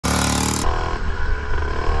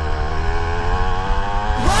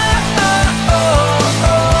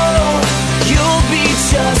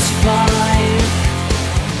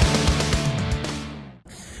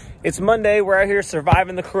It's Monday. We're out here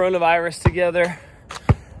surviving the coronavirus together.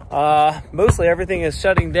 Mostly everything is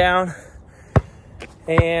shutting down,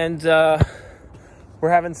 and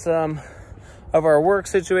we're having some of our work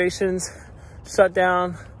situations shut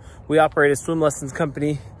down. We operate a swim lessons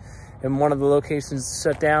company, and one of the locations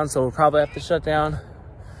shut down, so we'll probably have to shut down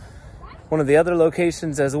one of the other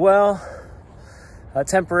locations as well,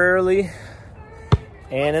 temporarily.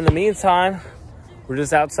 And in the meantime, we're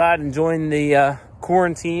just outside enjoying the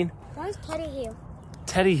quarantine. Why is Teddy here?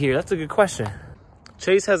 Teddy here, that's a good question.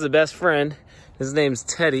 Chase has a best friend. His name's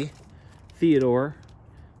Teddy. Theodore.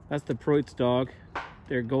 That's the Proit's dog.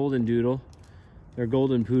 Their golden doodle. Their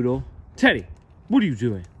golden poodle. Teddy, what are you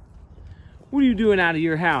doing? What are you doing out of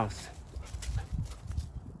your house?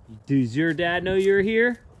 Does your dad know you're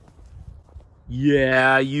here?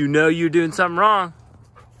 Yeah, you know you're doing something wrong.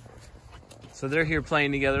 So they're here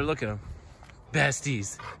playing together. Look at them.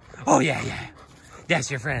 Besties. Oh, yeah, yeah. That's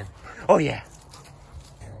your friend. Oh, yeah.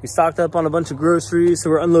 We stocked up on a bunch of groceries, so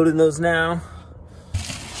we're unloading those now.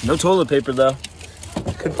 No toilet paper, though.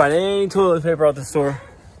 Couldn't find any toilet paper at the store.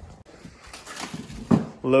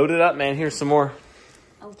 Load it up, man. Here's some more.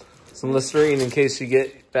 Oh. Some Listerine in case you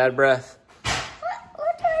get bad breath.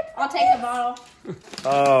 I'll take the bottle.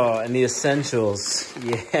 Oh, and the essentials.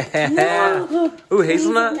 Yeah. No. Ooh,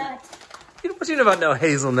 hazelnut? What you know about no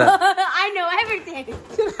hazelnut? I know everything.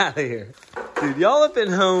 Get out of here. Dude, y'all have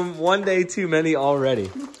been home one day too many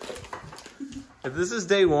already. If this is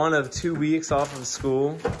day one of 2 weeks off of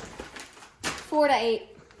school, 4 to 8.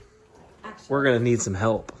 Actually. We're gonna need some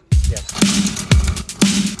help. Yes.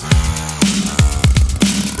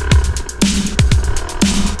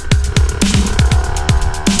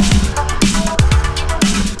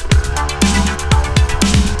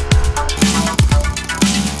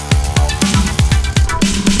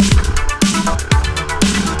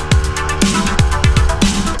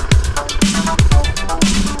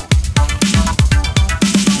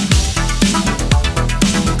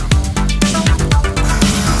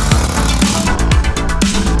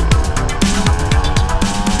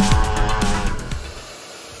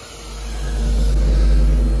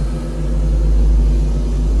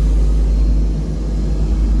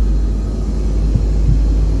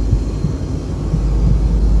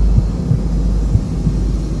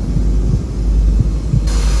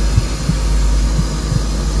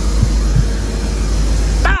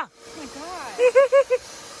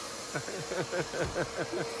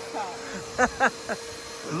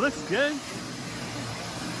 It looks good.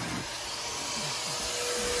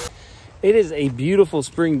 It is a beautiful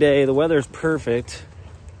spring day. The weather's perfect.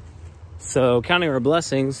 So counting our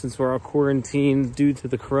blessings since we're all quarantined due to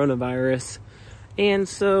the coronavirus. And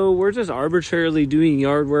so we're just arbitrarily doing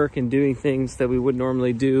yard work and doing things that we would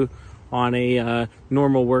normally do on a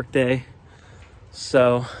normal work day.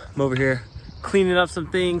 So I'm over here cleaning up some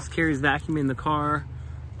things. Carrie's vacuuming the car.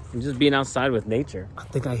 And just being outside with nature. I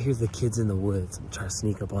think I hear the kids in the woods. I'm trying to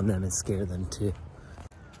sneak up on them and scare them too.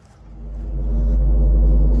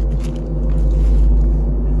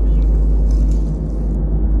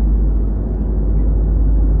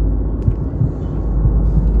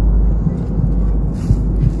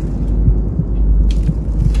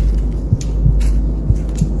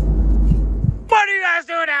 What are you guys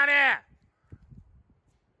doing down here?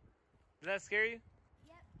 Did that scare you?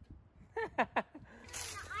 Yep.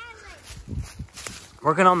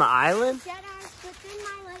 Working on the island? Jedi's, but then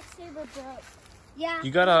my lightsaber broke. Yeah, you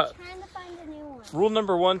gotta, I'm trying to find a new one. Rule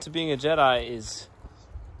number 1 to being a Jedi is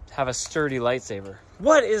have a sturdy lightsaber.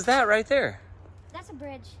 What is that right there? That's a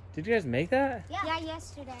bridge. Did you guys make that? Yeah,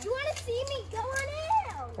 yesterday. You want to see me go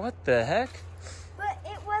on it? What the heck? But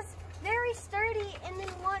it was very sturdy, and then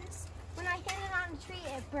once when I hit it on a tree,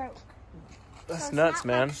 it broke. That's so nuts,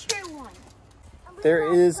 man. Like a true one.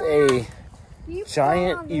 There is a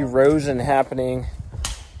giant erosion happening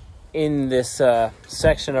in this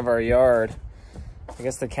section of our yard. I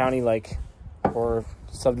guess the county or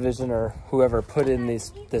subdivision or whoever put in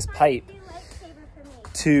this pipe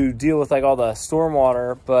to deal with all the storm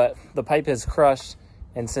water, but the pipe has crushed,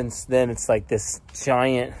 and since then it's like this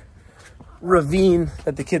giant ravine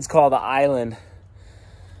that the kids call the island,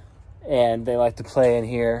 and they like to play in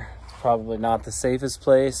here. It's probably not the safest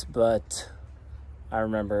place, but I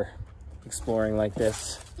remember exploring like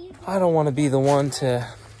this. I don't want to be the one to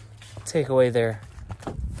take away their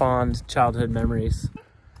fond childhood memories.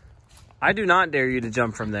 I do not dare you to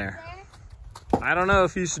jump from there. I don't know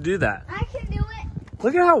if you should do that. I can do it.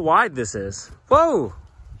 Look at how wide this is. Whoa.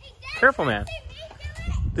 Hey, Dad, careful, man.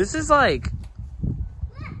 This is like,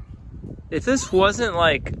 if this wasn't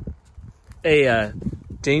like a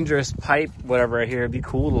dangerous pipe, whatever, right here, it'd be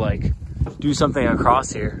cool to do something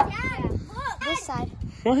across here. Dad, look. This side.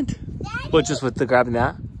 What? Daddy. What, just with the grabbing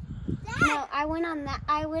that? No, I went on that.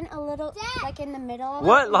 I went a little, like in the middle of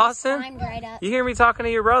What, it. Lawson? Climbed right up. You hear me talking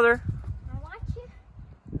to your brother? I watch you.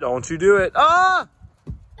 Don't you do it. Ah!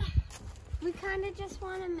 We kind of just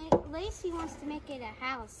want to make, Lacey wants to make it a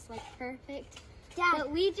house, like perfect. Dad.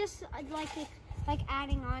 But we just like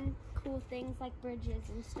adding on cool things like bridges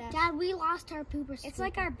and stuff. Dad, we lost our pooper. It's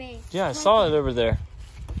like our base. Yeah, I saw it over there.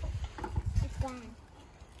 It's gone.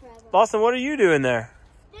 Forever. Lawson, what are you doing there?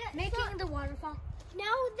 Making the waterfall. No,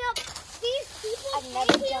 these people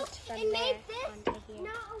never jumped from and made this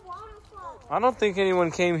not a waterfall. I don't think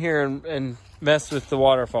anyone came here and messed with the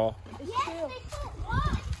waterfall. Yes, they put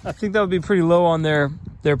what? I think that would be pretty low on their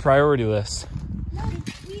priority list. No,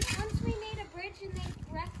 once we made a bridge and they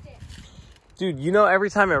wrecked it. Dude, you know, every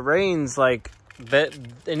time it rains, like,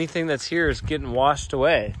 anything that's here is getting washed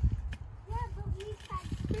away. Yeah, but we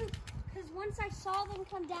had proof because once I saw them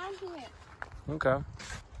come down here. Okay.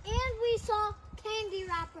 And we saw candy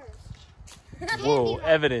wrappers. Whoa,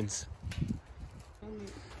 evidence.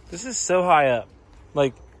 This is so high up.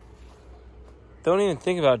 Like, don't even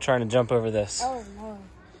think about trying to jump over this. Oh, no.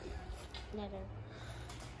 Never.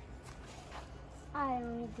 I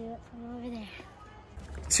only do it from over there.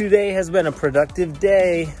 Today has been a productive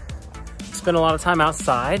day. Spent a lot of time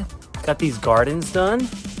outside. Got these gardens done.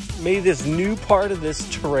 Made this new part of this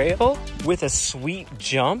trail with a sweet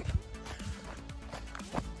jump.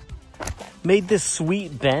 Made this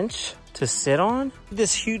sweet bench to sit on.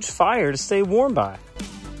 This huge fire to stay warm by.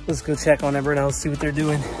 Let's go check on everyone else, see what they're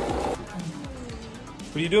doing.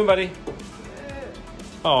 What are you doing, buddy?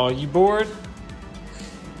 Oh, you bored?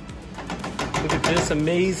 Look at this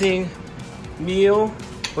amazing meal.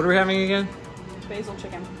 What are we having again? Basil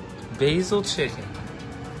chicken. Basil chicken.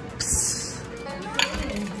 Psst.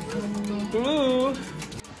 Ooh.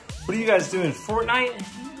 What are you guys doing? Fortnite?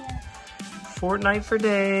 Fortnite for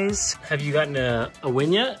days. Have you gotten a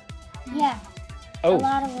win yet? Yeah. Oh. A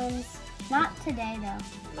lot of wins. Not today, though.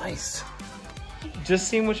 Nice. Just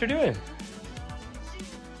seeing what you're doing.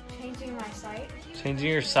 Changing my site. Changing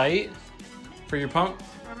your site for your pump.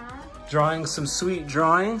 Drawing some sweet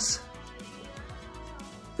drawings.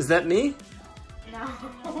 Is that me? No.